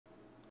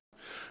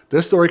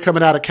This story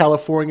coming out of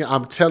California,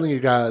 I'm telling you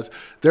guys,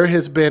 there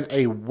has been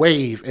a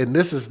wave, and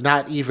this is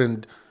not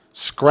even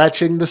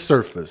scratching the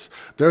surface.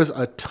 There's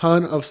a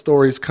ton of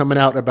stories coming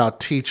out about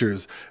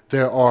teachers.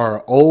 There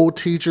are old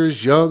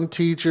teachers, young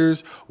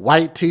teachers,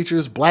 white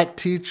teachers, black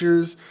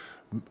teachers,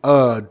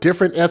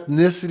 different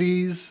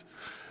ethnicities,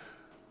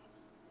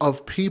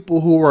 of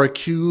people who are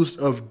accused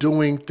of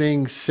doing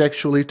things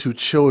sexually to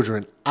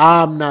children.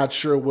 I'm not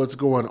sure what's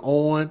going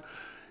on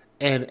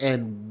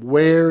and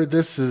where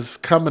this is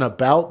coming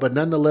about, but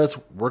nonetheless,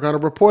 we're going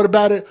to report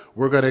about it.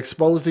 We're going to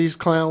expose these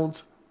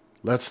clowns.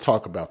 Let's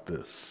talk about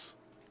this.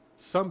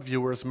 Some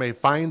viewers may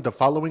find the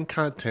following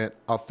content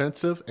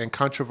offensive and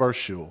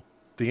controversial.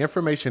 The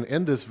information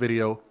in this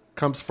video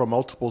comes from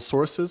multiple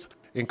sources,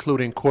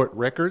 including court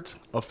records,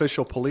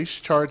 official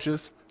police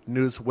charges,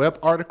 news web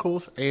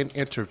articles, and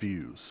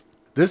interviews.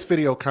 This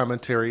video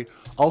commentary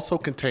also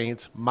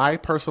contains my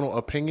personal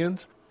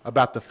opinions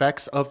about the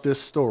facts of this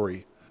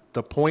story.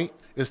 The point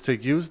is to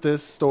use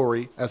this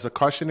story as a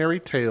cautionary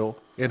tale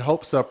in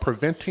hopes of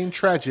preventing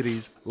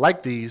tragedies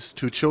like these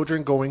to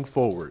children going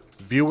forward.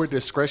 Viewer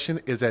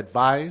discretion is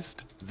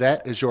advised.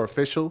 That is your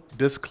official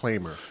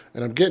disclaimer.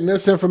 And I'm getting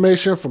this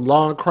information from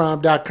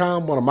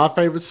lawandcrime.com, one of my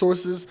favorite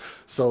sources.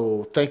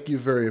 So thank you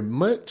very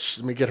much.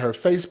 Let me get her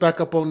face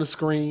back up on the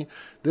screen.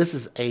 This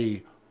is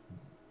a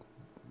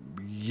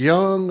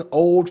young,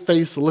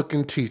 old-faced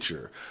looking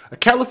teacher. A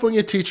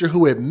California teacher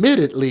who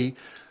admittedly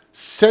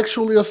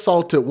sexually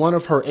assaulted one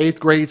of her 8th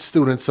grade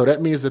students. So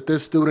that means that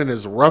this student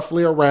is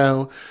roughly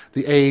around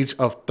the age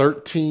of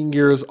 13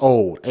 years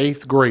old,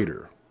 8th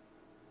grader.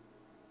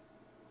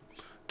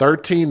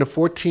 13 to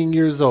 14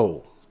 years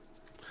old.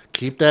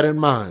 Keep that in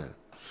mind.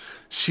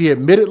 She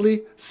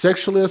admittedly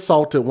sexually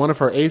assaulted one of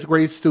her 8th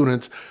grade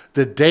students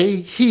the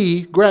day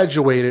he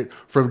graduated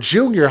from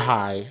junior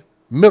high,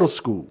 middle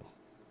school,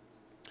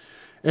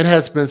 and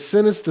has been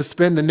sentenced to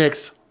spend the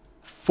next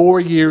 4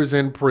 years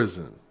in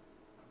prison.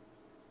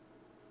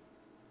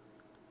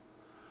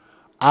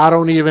 I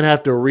don't even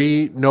have to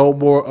read no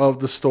more of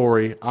the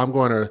story. I'm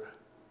going to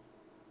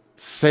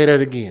say that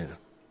again.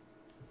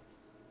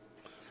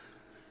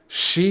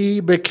 She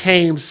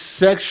became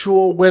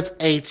sexual with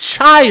a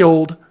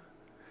child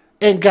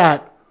and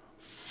got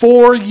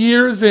 4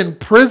 years in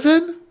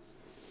prison?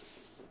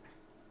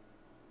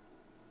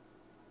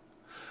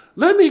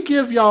 Let me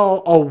give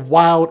y'all a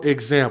wild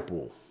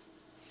example.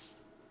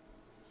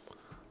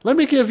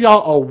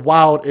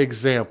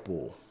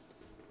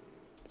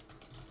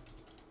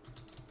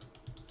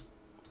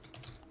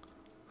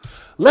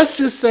 Let's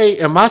just say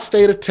in my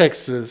state of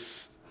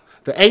Texas,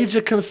 the age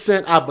of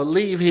consent, I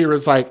believe here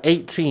is like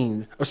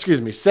 17,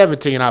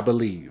 I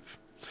believe.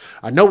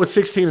 I know it's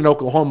 16 in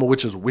Oklahoma,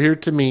 which is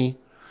weird to me,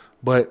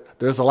 but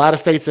there's a lot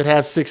of states that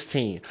have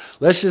 16.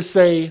 Let's just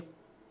say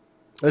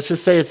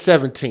it's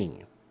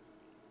 17.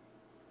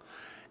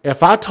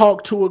 If I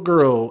talk to a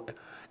girl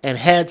and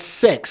had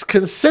sex,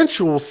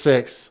 consensual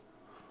sex,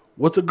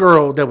 with a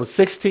girl that was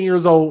 16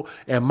 years old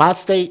in my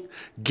state,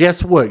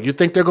 guess what? You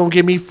think they're going to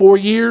give me 4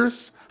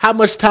 years? How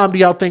much time do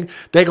y'all think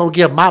they're going to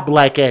give my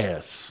black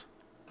ass?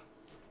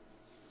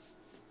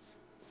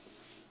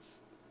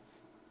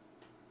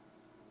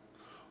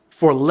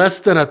 For less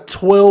than a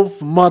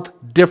 12-month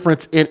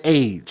difference in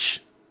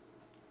age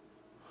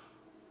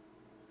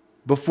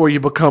before you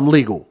become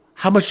legal.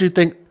 How much do you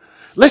think?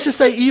 Let's just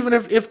say even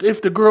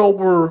if the girl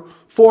were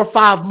 4 or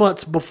 5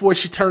 months before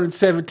she turned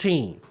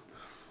 17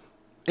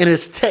 and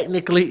it's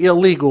technically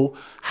illegal,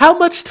 how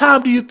much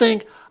time do you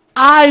think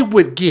I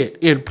would get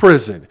in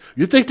prison?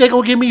 You think they're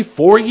going to give me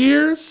 4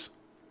 years?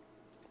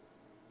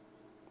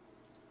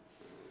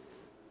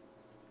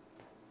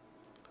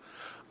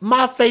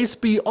 My face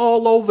be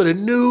all over the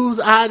news.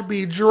 I'd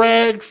be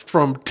dragged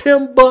from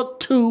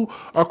Timbuktu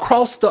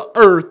across the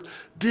earth.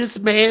 This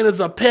man is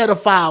a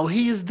pedophile.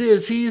 He's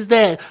this, he's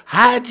that.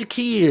 Hide your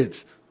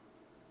kids.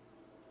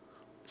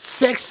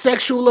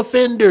 Sexual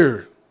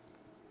offender.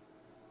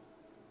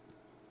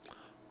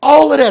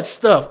 All of that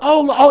stuff.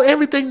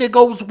 Everything that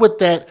goes with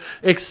that,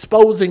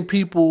 exposing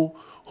people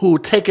who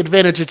take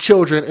advantage of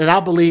children. And I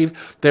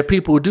believe that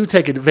people who do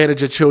take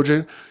advantage of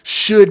children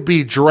should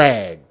be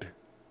dragged.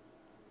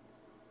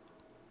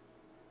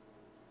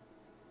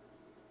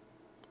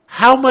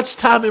 How much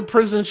time in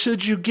prison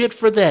should you get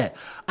for that?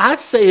 I'd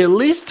say at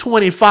least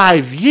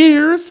 25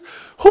 years.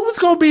 Who's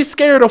going to be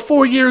scared of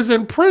 4 years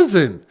in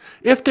prison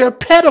if they're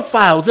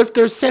pedophiles, if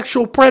they're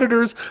sexual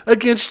predators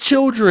against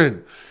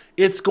children?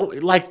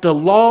 Like the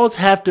laws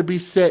have to be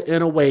set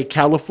in a way,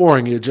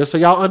 California, just so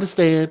y'all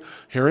understand,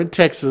 here in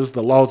Texas,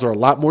 the laws are a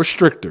lot more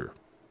stricter.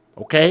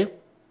 Okay?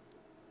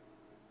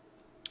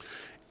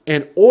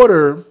 In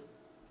order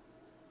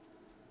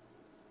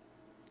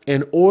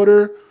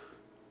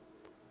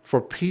for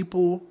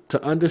people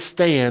to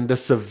understand the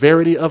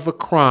severity of a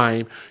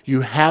crime, you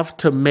have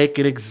to make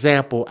an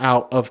example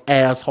out of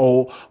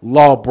asshole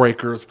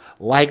lawbreakers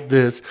like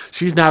this.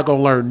 She's not going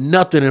to learn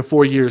nothing in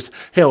 4 years.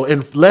 Hell,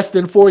 in less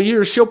than 4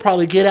 years, she'll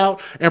probably get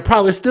out and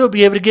probably still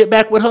be able to get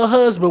back with her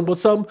husband with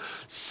some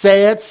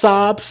sad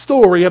sob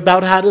story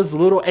about how this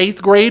little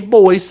 8th grade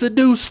boy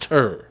seduced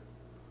her.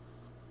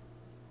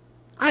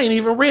 I ain't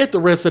even read the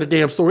rest of the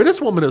damn story. This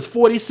woman is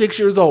 46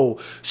 years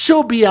old.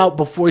 She'll be out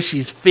before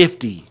she's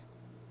 50.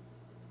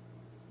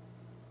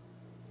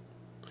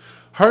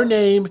 Her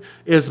name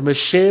is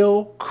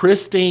Michelle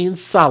Christine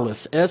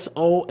Solis,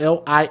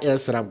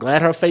 Solis, and I'm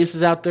glad her face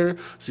is out there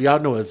so y'all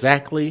know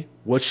exactly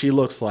what she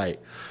looks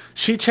like.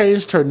 She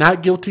changed her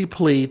not guilty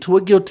plea to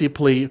a guilty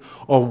plea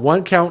on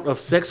one count of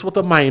sex with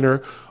a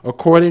minor,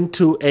 according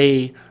to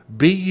a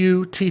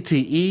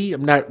BUTTE.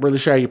 I'm not really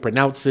sure how you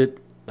pronounce it.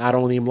 I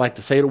don't even like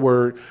to say the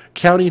word.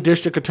 County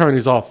District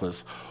Attorney's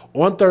Office.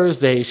 On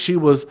Thursday, she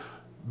was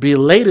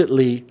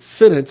belatedly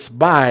sentenced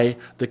by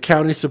the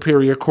County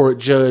Superior Court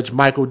Judge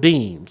Michael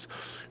Deems.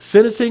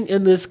 Sentencing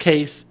in this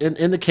case,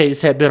 in the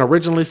case, had been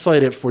originally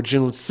slated for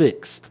June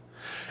 6th.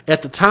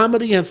 At the time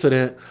of the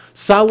incident,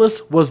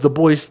 Solis was the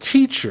boy's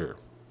teacher.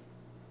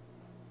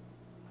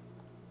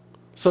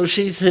 So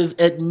she's his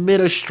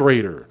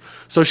administrator.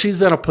 So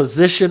she's in a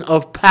position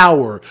of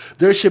power.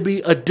 There should be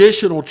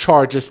additional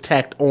charges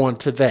tacked on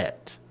to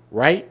that,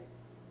 right?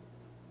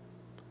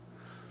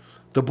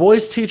 The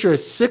boy's teacher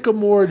is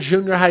Sycamore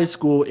Junior High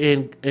School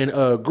in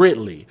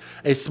Gridley,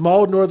 a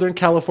small Northern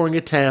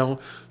California town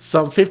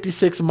some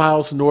 56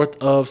 miles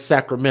north of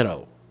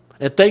Sacramento.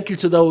 And thank you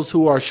to those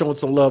who are showing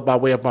some love by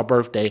way of my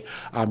birthday.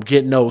 I'm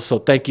getting those, so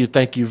thank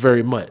you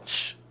very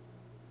much.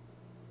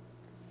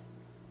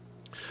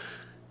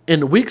 In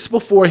the weeks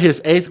before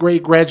his 8th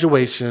grade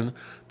graduation,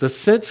 the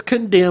since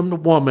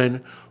condemned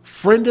woman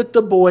friended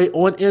the boy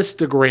on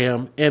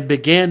Instagram and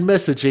began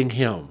messaging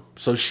him.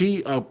 So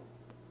she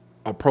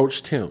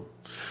approached him.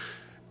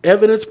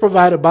 Evidence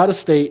provided by the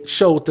state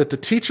showed that the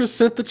teacher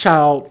sent the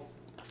child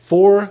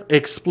 4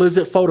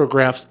 explicit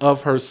photographs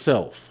of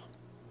herself.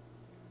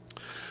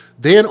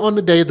 Then on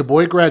the day the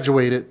boy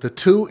graduated, the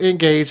two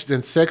engaged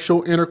in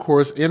sexual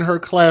intercourse in her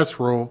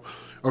classroom,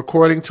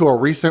 according to a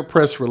recent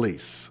press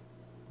release.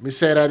 Let me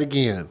say that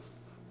again.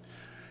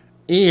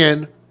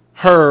 In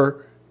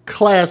her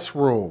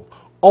classroom,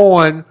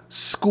 on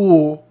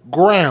school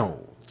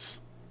grounds.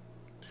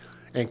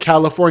 In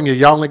California,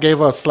 y'all only gave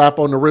her a slap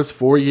on the wrist,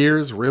 4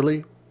 years,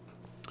 really?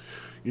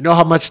 You know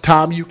how much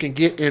time you can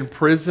get in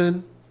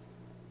prison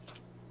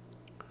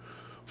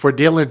for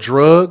dealing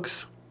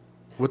drugs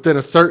within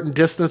a certain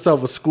distance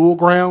of a school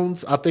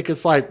grounds? I think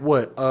it's like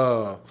what,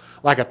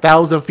 like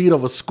 1,000 feet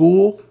of a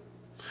school.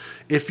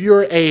 If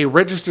you're a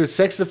registered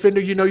sex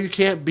offender, you know you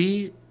can't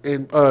be,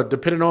 and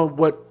depending on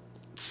what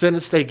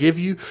sentence they give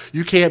you,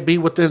 you can't be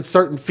within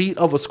certain feet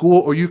of a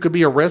school, or you could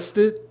be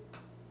arrested.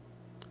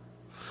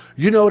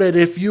 You know that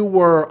if you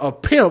were a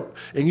pimp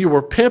and you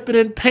were pimping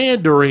and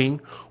pandering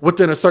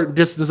within a certain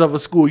distance of a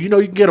school, you know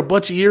you can get a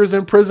bunch of years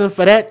in prison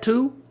for that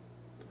too.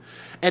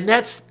 And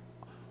that's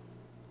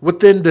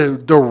within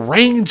the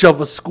range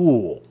of a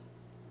school.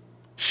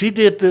 She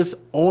did this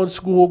on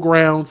school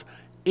grounds,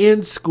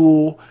 in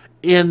school,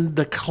 in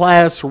the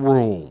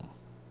classroom,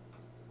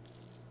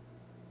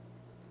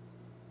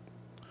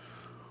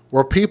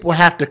 where people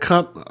have to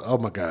come. Oh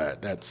my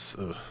God, that's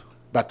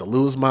about to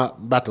lose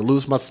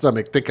my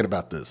stomach thinking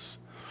about this.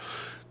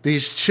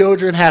 These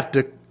children have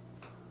to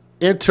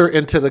enter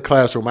into the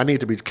classroom. I need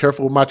to be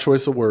careful with my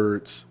choice of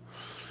words.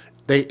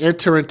 They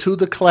enter into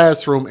the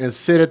classroom and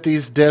sit at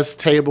these desk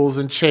tables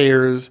and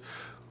chairs.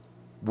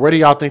 Where do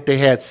y'all think they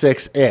had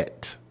sex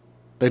at?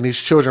 Then these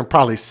children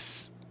probably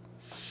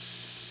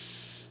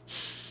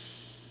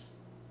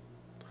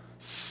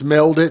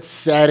smelled it,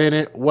 sat in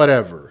it,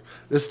 whatever.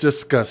 It's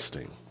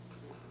disgusting.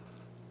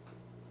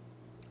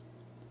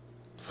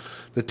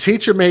 The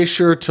teacher made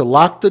sure to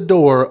lock the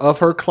door of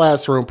her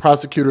classroom,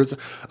 prosecutors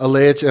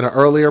alleged in an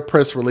earlier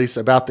press release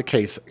about the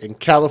case. In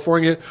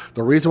California,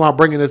 the reason why I'm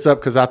bringing this up,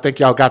 because I think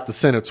y'all got the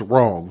sentence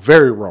wrong,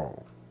 very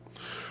wrong.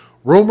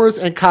 Rumors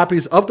and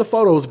copies of the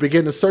photos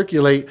began to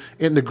circulate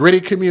in the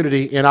Gridley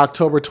community in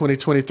October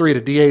 2023,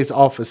 the DA's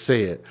office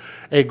said.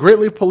 A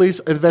Gridley police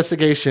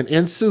investigation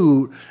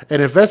ensued,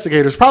 and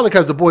investigators, probably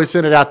because the boy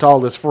sent it out to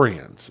all his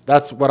friends.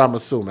 That's what I'm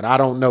assuming. I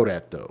don't know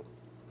that, though.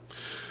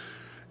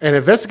 And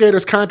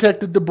investigators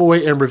contacted the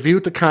boy and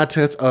reviewed the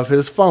contents of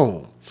his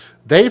phone.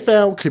 They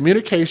found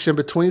communication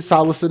between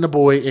Solis and the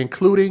boy,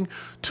 including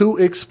 2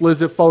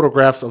 explicit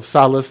photographs of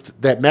Solis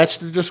that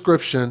matched the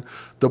description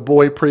the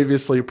boy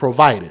previously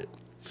provided.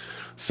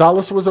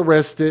 Solis was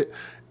arrested,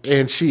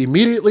 and she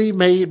immediately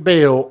made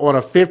bail on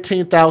a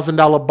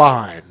 $15,000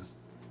 bond.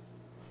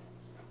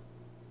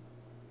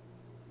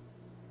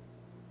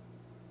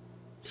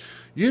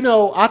 You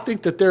know, I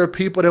think that there are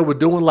people that were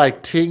doing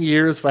like 10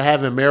 years for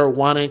having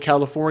marijuana in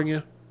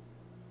California.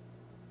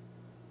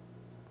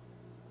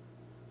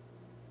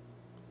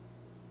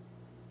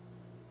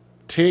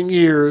 "10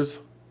 years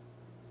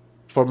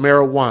for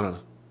marijuana."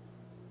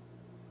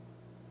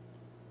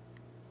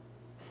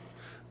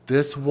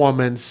 This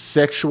woman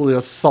sexually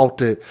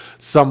assaulted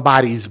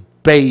somebody's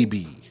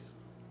baby.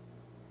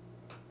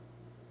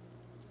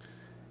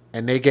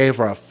 And they gave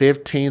her a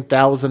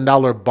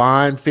 $15,000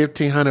 bond,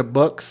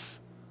 $1,500.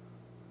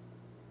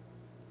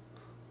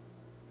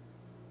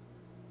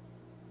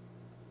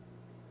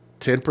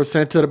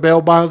 $10% to the bail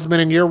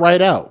bondsman and you're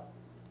right out.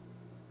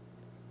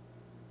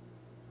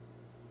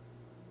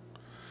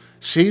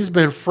 She's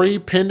been free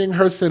pending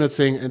her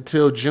sentencing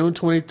until June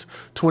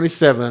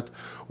 27th,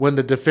 when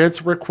the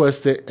defense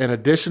requested an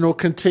additional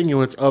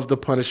continuance of the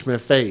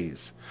punishment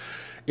phase.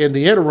 In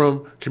the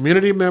interim,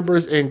 community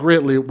members in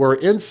Gridley were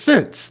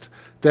incensed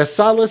that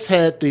Salas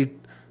had the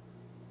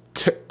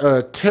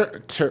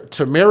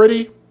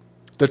temerity.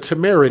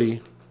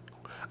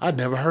 I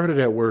never heard of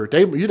that word.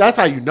 That's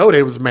how you know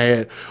they was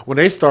mad, when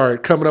they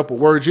started coming up with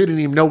words you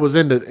didn't even know was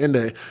in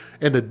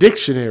the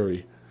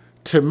dictionary.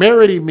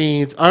 Temerity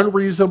means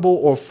unreasonable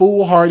or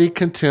foolhardy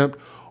contempt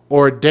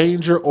or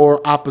danger or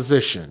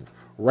opposition.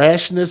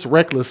 Rashness,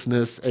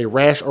 recklessness, a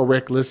rash or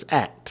reckless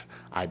act.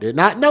 I did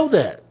not know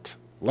that.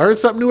 Learn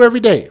something new every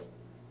day.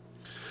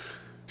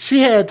 She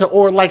had to,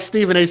 or like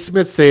Stephen A.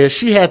 Smith said,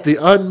 she had the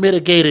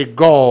unmitigated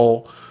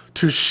gall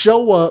to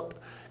show up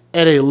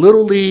at a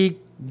Little League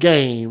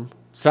game,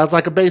 sounds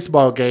like a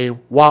baseball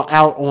game, while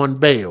out on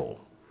bail.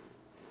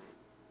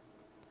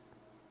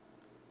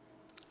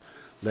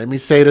 Let me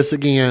say this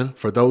again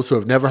for those who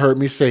have never heard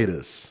me say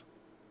this.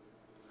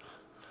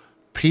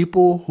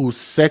 People who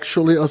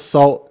sexually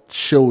assault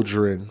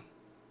children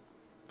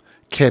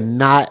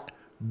cannot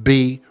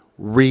be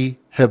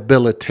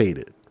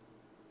rehabilitated.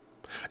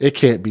 It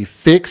can't be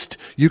fixed.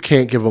 You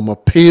can't give them a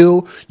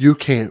pill. You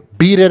can't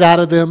beat it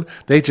out of them.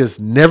 They just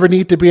never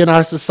need to be in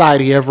our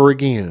society ever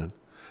again.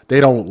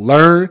 They don't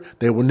learn.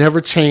 They will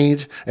never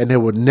change, and they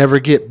will never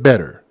get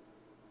better.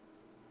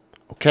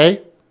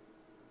 Okay?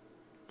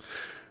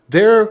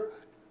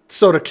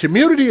 So the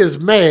community is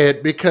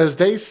mad because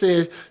they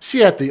said she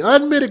had the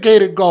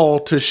unmitigated gall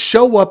to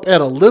show up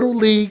at a Little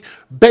League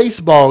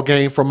baseball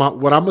game, from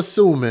what I'm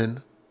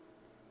assuming,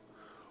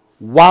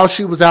 while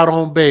she was out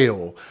on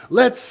bail.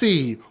 Let's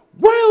see.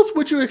 Where else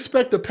would you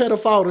expect a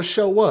pedophile to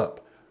show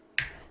up?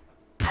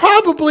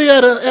 Probably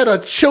at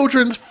a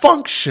children's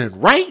function,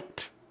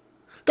 right?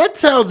 That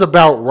sounds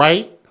about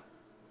right.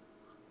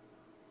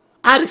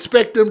 I'd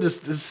expect them to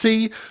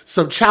see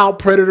some child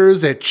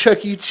predators at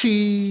Chuck E.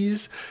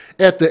 Cheese,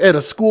 at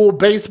a school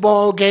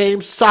baseball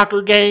game,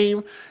 soccer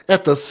game,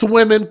 at the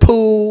swimming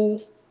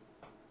pool,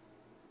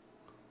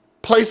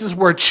 places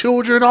where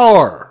children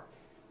are.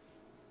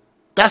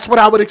 That's what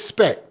I would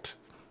expect.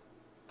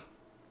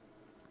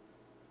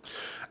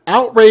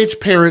 Outraged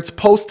parents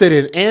posted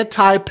an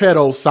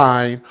anti-pedo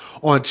sign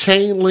on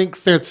chain link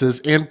fences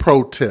in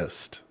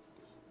protest.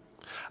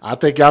 I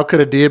think y'all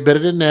could have did better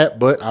than that,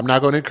 but I'm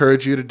not going to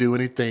encourage you to do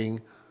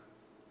anything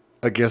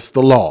against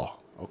the law.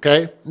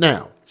 Okay?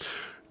 Now,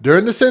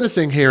 during the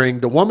sentencing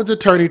hearing, the woman's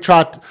attorney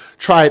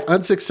tried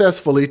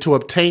unsuccessfully to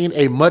obtain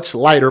a much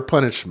lighter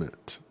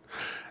punishment,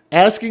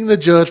 asking the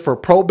judge for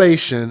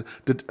probation.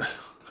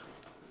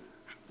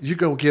 You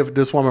gonna give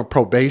this woman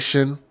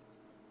probation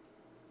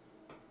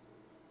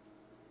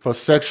for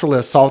sexually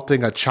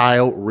assaulting a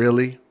child,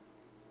 really?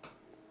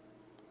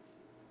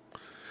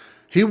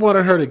 He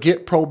wanted her to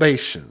get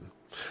probation.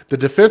 The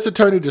defense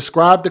attorney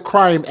described the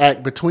crime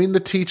act between the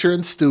teacher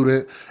and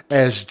student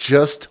as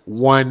just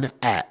one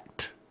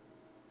act.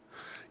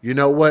 You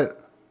know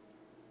what?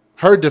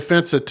 Her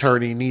defense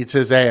attorney needs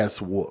his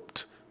ass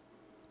whooped.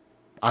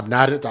 I'm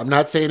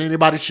not saying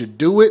anybody should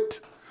do it.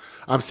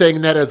 I'm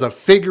saying that as a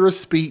figure of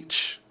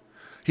speech.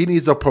 He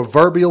needs a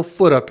proverbial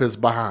foot up his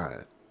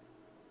behind.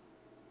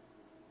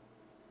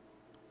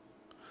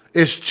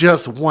 It's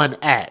just one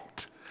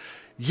act.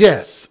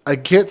 Yes,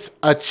 against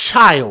a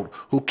child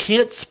who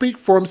can't speak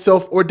for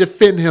himself or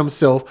defend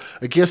himself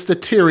against the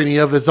tyranny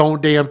of his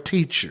own damn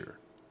teacher.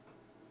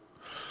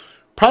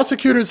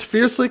 Prosecutors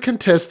fiercely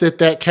contested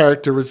that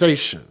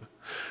characterization.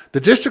 The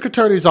district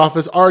attorney's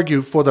office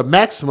argued for the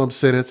maximum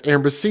sentence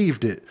and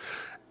received it,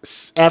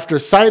 after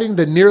citing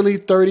the nearly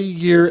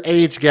 30-year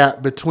age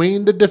gap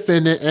between the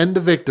defendant and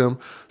the victim,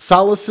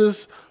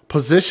 Salas's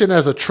position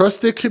as a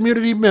trusted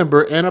community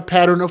member, and a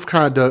pattern of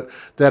conduct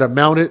that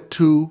amounted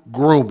to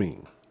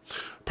grooming.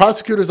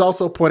 Prosecutors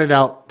also pointed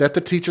out that the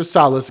teacher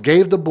Salas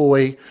gave the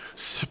boy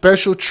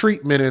special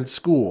treatment in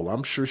school.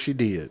 I'm sure she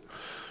did.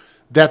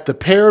 That the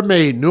pair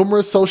made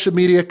numerous social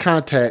media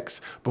contacts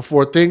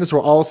before things were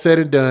all said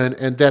and done,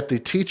 and that the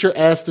teacher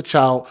asked the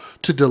child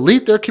to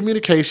delete their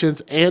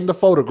communications and the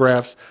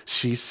photographs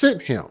she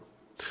sent him.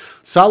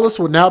 Salas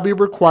will now be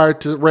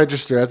required to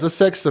register as a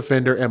sex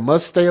offender and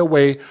must stay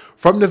away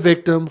from the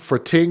victim for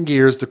 10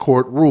 years, the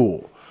court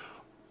ruled.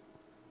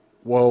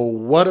 Well,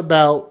 what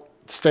about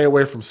stay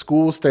away from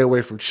school, stay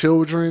away from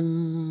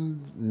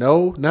children?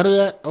 No, none of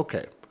that?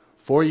 Okay.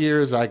 4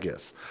 years, I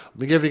guess. Let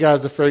me give you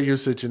guys the fair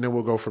usage, and then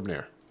we'll go from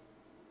there.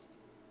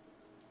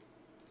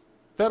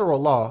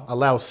 Federal law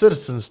allows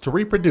citizens to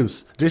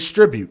reproduce,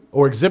 distribute,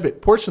 or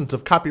exhibit portions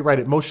of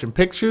copyrighted motion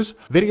pictures,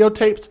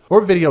 videotapes,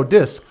 or video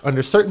discs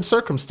under certain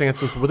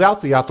circumstances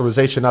without the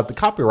authorization of the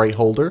copyright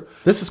holder.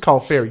 This is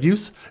called fair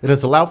use. It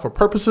is allowed for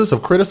purposes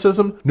of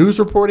criticism, news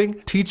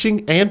reporting,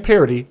 teaching, and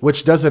parody,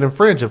 which doesn't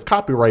infringe of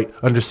copyright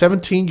under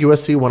 17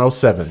 U.S.C.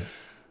 107.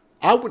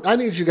 I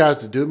need you guys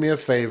to do me a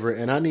favor,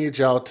 and I need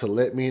y'all to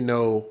let me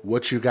know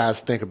what you guys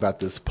think about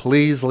this.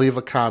 Please leave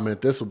a comment.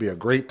 This will be a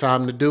great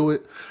time to do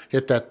it.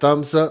 Hit that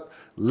thumbs up.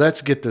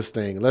 Let's get this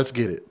thing. Let's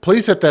get it.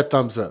 Please hit that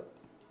thumbs up.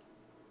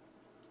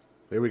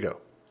 There we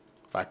go.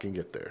 If I can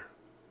get there.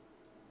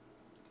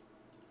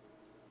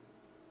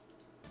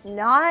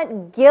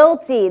 Not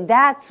guilty.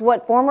 That's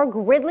what former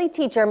Gridley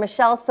teacher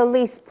Michelle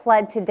Solis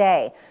pled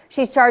today.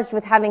 She's charged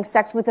with having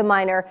sex with a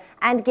minor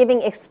and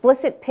giving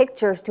explicit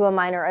pictures to a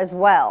minor as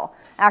well.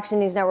 Action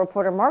News Now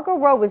reporter Margot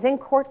Rowe was in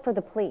court for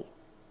the plea.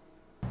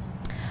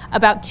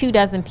 About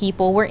 24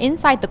 people were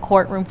inside the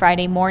courtroom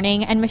Friday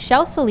morning, and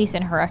Michelle Solis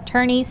and her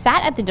attorney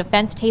sat at the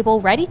defense table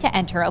ready to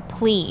enter a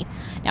plea.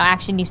 Now,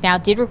 Action News Now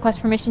did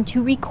request permission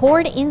to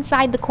record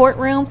inside the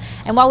courtroom,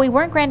 and while we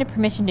weren't granted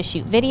permission to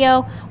shoot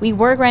video, we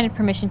were granted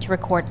permission to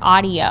record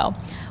audio.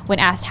 When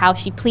asked how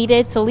she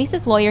pleaded,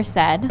 Solis's lawyer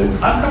said,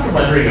 "I'm comfortable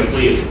entering a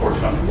plea if the court's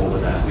comfortable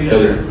with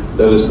that.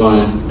 That was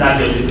fine.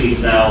 Not guilty pleas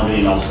now,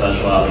 meaning no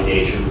special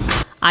allegations."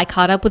 I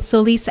caught up with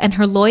Solis and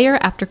her lawyer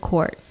after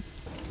court.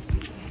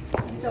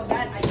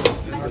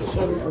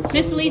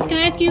 Ms. Solis, can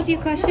I ask you a few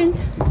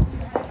questions?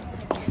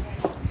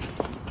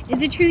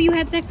 Is it true you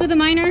had sex with a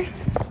minor?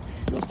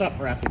 You'll stop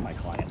harassing my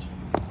client.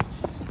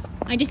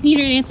 I just need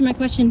her to answer my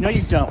questions. No,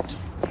 you don't.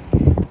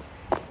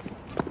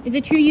 Is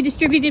it true you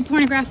distributed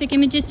pornographic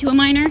images to a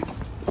minor?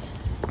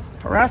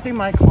 Harassing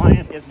my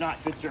client is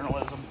not good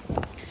journalism.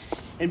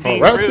 And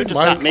being rude does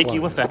not make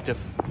you effective.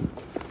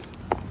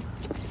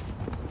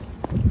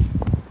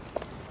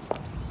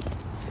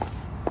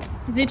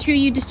 Is it true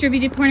you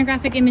distributed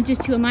pornographic images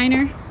to a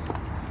minor?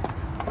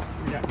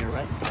 Yeah, you're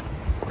right.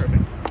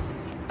 Perfect.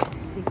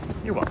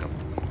 You're welcome.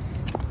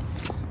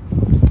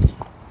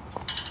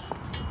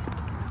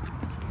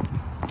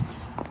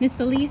 Ms.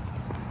 Solis?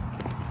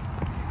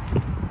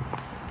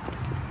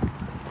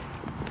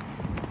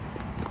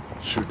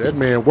 Shoot, that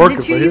man working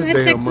Is it for true his you had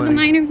damn sex with a money.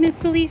 minor, Ms.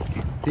 Solis?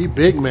 He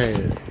big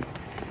man.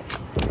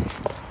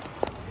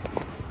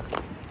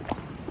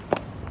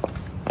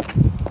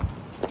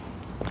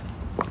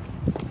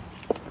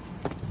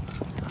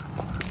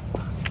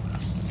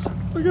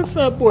 Look at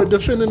Fat Boy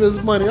defending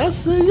his money. I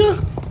see ya.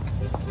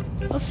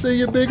 I see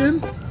you,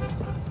 biggin.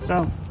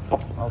 So,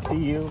 I'll see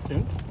you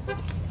soon.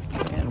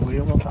 And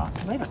we will talk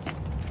later.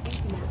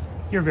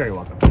 You're very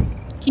welcome.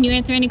 Can you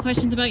answer any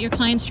questions about your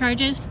client's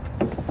charges?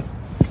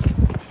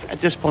 At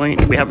this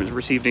point, we haven't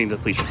received any of the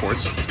police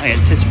reports. I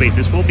anticipate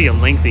this will be a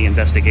lengthy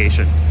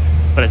investigation,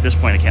 but at this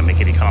point, I can't make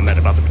any comment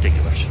about the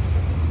particulars.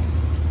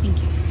 Thank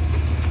you.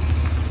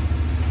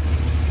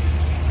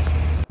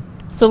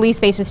 Solis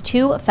faces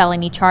 2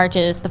 felony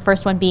charges, the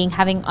first one being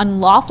having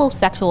unlawful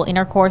sexual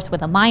intercourse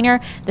with a minor,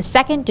 the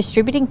second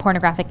distributing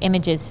pornographic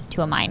images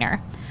to a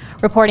minor.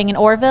 Reporting in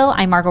Orville,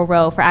 I'm Margot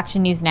Rowe for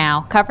Action News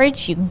Now.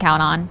 Coverage you can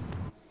count on.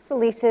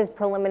 Solis's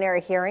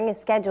preliminary hearing is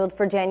scheduled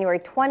for January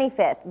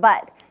 25th,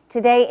 but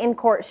today in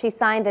court she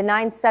signed a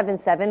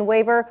 977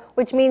 waiver,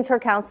 which means her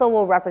counsel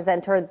will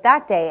represent her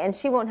that day and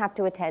she won't have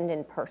to attend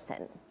in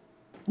person.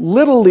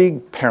 Little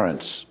League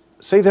parents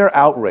say they're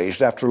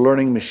outraged after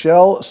learning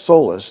Michelle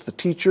Solis, the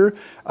teacher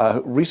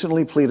who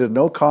recently pleaded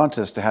no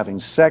contest to having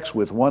sex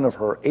with one of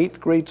her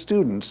 8th grade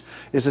students,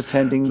 is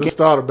attending. Just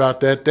thought about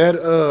that.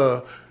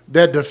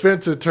 That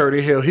defense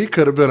attorney, hell, he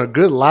could have been a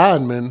good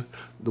lineman.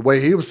 The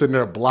way he was sitting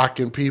there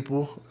blocking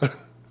people.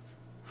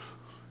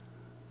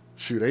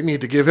 Shoot, they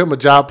need to give him a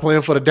job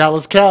playing for the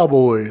Dallas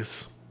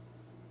Cowboys.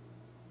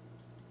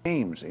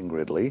 Games in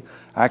Gridley.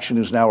 Action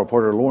News Now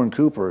reporter Lauren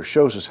Cooper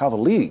shows us how the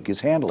league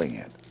is handling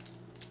it.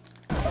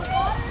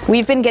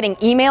 We've been getting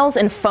emails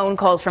and phone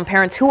calls from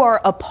parents who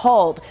are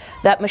appalled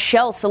that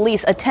Michelle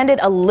Solis attended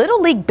a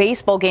Little League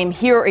baseball game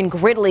here in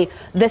Gridley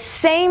the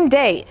same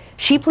day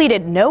she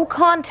pleaded no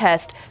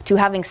contest to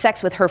having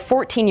sex with her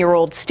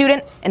 14-year-old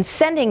student and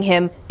sending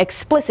him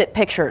explicit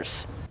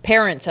pictures.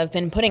 Parents have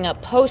been putting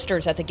up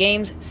posters at the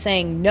games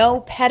saying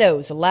no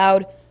pedos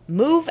allowed,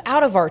 move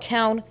out of our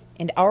town,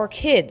 and our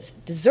kids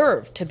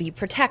deserve to be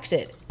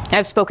protected.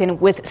 I've spoken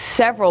with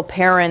several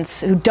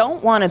parents who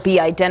don't want to be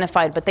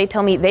identified, but they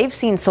tell me they've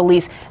seen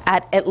Solis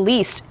at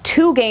least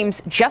 2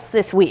 games just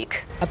this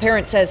week. A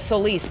parent says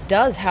Solis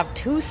does have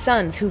 2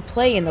 sons who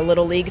play in the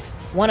Little League,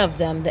 one of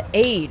them the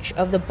age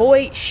of the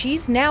boy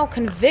she's now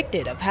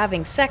convicted of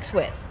having sex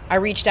with. I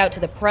reached out to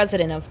the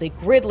president of the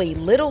Gridley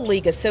Little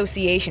League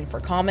Association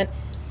for comment.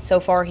 So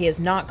far, he has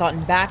not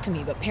gotten back to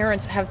me, but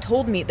parents have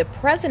told me the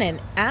president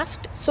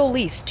asked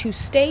Solis to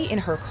stay in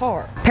her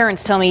car.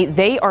 Parents tell me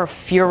they are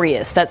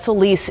furious that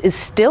Solis is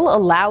still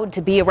allowed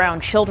to be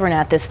around children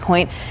at this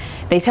point.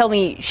 They tell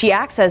me she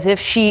acts as if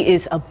she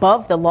is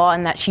above the law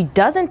and that she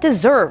doesn't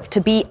deserve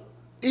to be.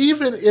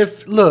 Even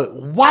if, look,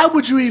 why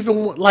would you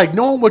even, like,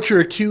 knowing what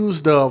you're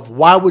accused of,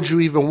 why would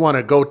you even want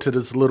to go to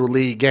this Little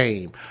League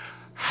game?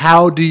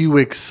 How do you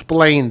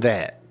explain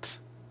that?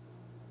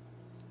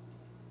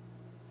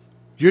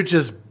 You're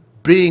just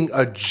being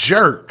a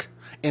jerk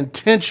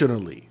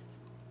intentionally.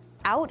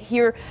 Out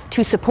here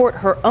to support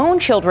her own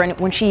children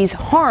when she's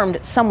harmed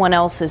someone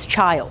else's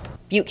child.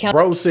 Butte County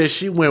Bro says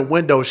she went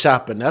window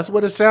shopping. That's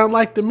what it sounds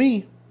like to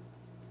me.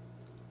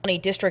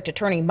 District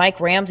Attorney Mike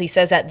Ramsey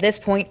says at this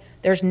point,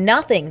 there's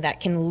nothing that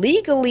can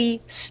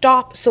legally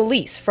stop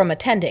Solis from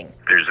attending.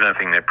 There's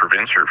nothing that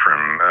prevents her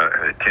from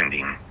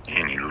attending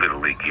any Little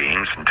League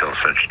games until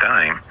such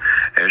time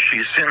as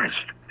she sins,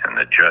 and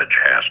the judge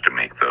has to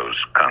make those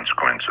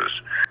consequences.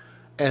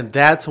 And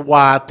that's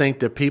why I think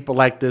that people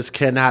like this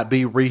cannot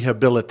be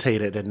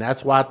rehabilitated. And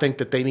that's why I think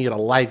that they need a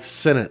life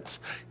sentence.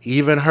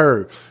 Even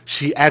her,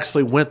 she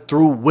actually went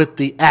through with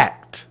the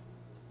act.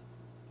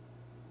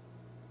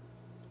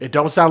 It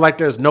don't sound like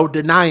there's no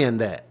denying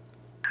that.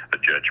 A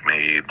judge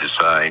may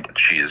decide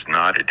she is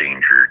not a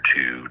danger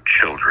to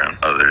children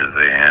other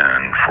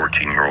than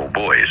 14-year-old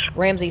boys.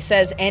 Ramsey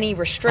says any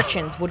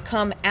restrictions would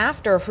come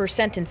after her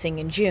sentencing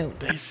in June.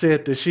 They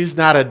said that she's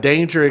not a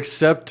danger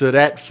except to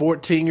that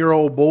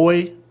 14-year-old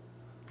boy.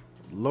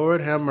 Lord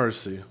have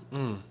mercy.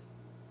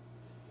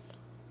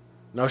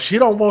 No, she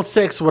don't want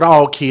sex with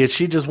all kids.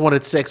 She just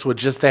wanted sex with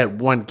just that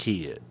one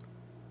kid.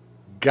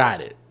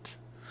 Got it.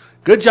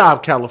 Good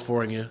job,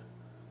 California.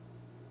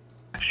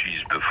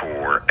 She's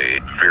before a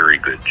very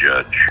good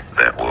judge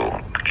that will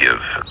give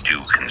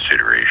due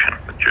consideration.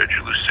 Judge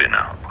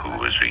Lucina,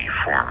 who is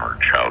a former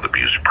child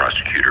abuse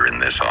prosecutor in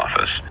this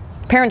office.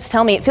 Parents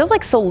tell me it feels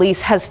like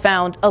Solis has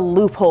found a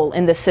loophole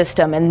in the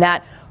system and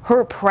that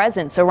her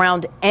presence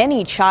around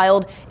any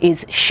child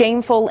is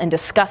shameful and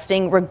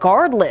disgusting,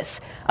 regardless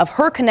of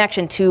her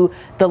connection to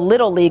the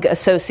Little League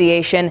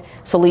Association.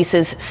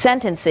 Solis's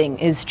sentencing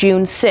is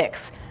June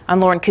 6th.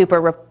 I'm Lauren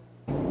Cooper.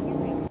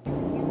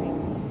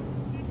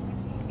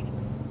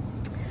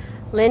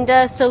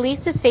 Linda,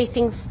 Solis is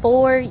facing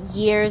 4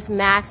 years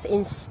max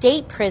in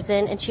state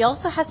prison, and she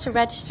also has to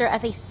register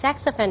as a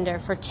sex offender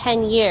for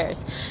 10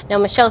 years. Now,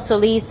 Michelle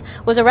Solis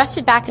was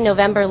arrested back in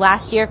November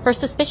last year for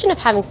suspicion of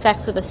having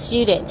sex with a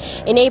student.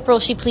 In April,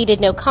 she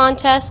pleaded no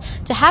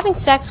contest to having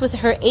sex with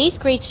her 8th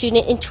grade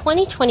student in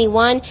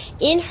 2021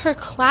 in her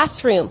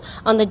classroom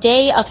on the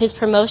day of his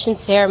promotion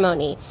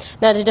ceremony.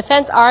 Now, the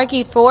defense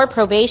argued for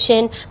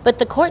probation, but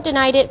the court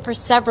denied it for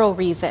several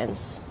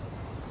reasons.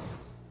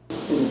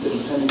 The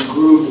defendant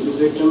groomed the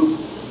victim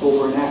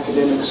over an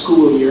academic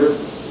school year,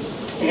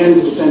 and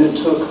the defendant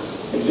took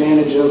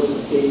advantage of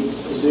a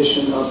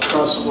position of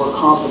trust or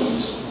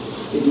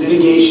confidence. In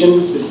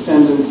mitigation, the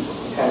defendant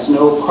has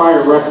no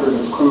prior record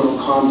of criminal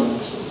conduct.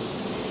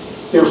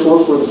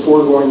 Therefore, for the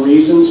foregoing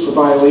reasons, for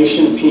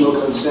violation of Penal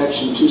Code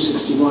Section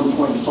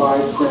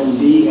 261.5 Paren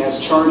D,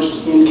 as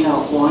charged in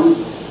Count 1,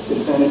 the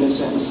defendant is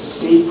sentenced to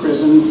state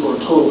prison for a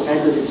total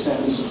aggregate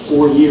sentence of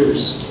 4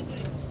 years.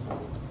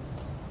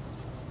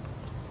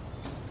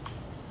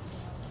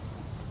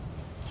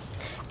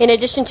 In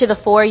addition to the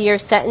 4-year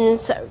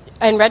sentence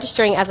and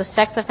registering as a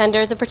sex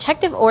offender, the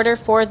protective order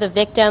for the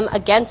victim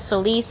against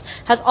Solis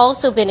has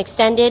also been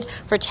extended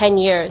for 10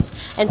 years.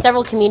 And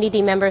several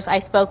community members I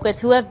spoke with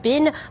who have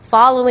been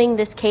following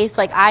this case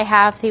like I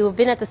have, who have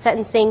been at the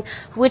sentencing,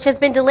 which has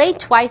been delayed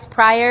twice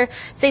prior,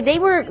 say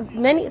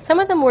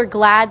some of them were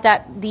glad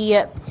that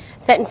the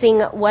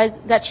sentencing was,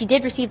 that she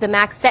did receive the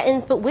max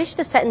sentence, but wish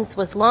the sentence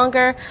was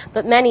longer.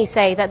 But many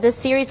say that this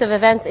series of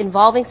events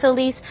involving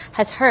Solis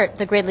has hurt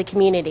the Gridley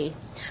community.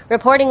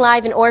 Reporting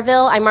live in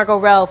Orville, I'm Margot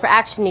Rowe for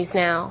Action News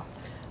Now.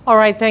 All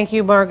right, thank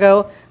you,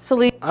 Margot.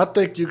 Solis. I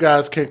think you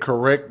guys can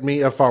correct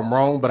me if I'm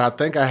wrong, but I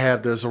think I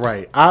have this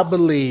right. I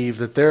believe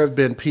that there have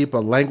been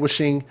people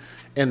languishing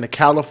in the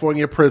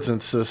California prison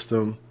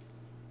system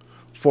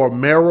for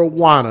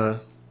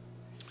marijuana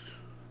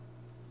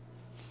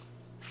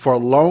for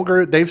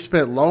longer. They've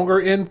spent longer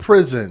in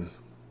prison,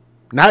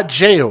 not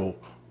jail,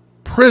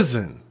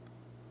 prison.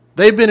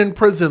 They've been in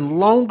prison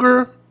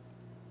longer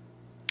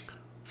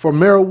for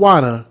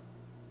marijuana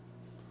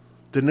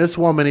than this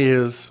woman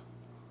is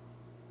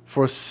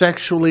for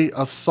sexually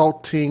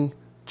assaulting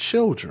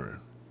children.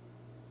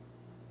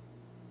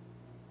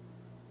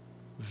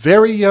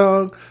 Very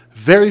young,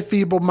 very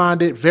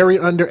feeble-minded, very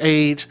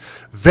underage,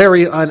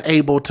 very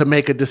unable to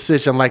make a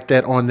decision like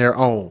that on their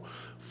own.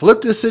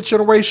 Flip this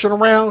situation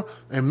around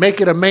and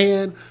make it a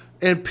man,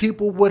 and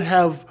people would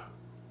have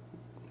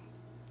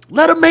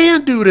let a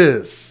man do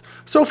this.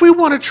 So if we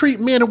want to treat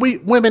men and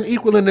women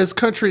equal in this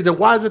country, then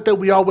why is it that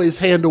we always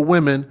handle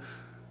women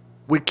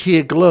with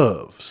kid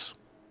gloves?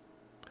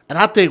 And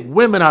I think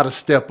women ought to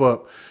step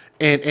up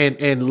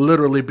and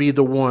literally be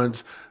the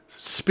ones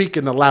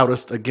speaking the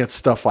loudest against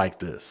stuff like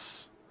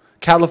this.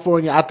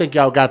 California, I think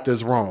y'all got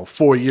this wrong.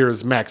 4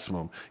 years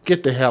maximum.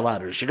 Get the hell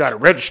out of here. She got to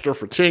register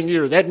for 10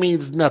 years. That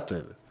means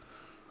nothing.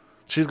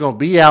 She's going to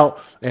be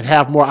out and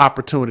have more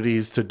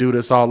opportunities to do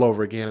this all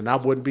over again. And I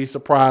wouldn't be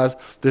surprised.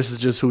 This is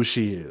just who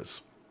she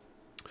is.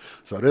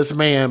 So this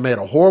man made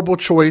a horrible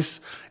choice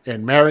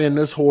in marrying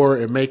this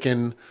whore and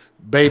making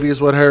babies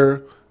with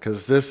her,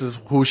 because this is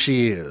who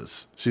she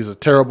is. She's a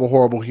terrible,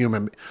 horrible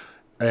human.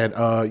 And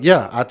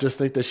yeah, I just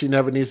think that she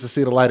never needs to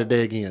see the light of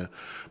day again.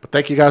 But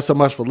thank you guys so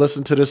much for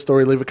listening to this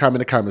story. Leave a comment in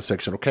the comment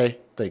section, okay?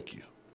 Thank you.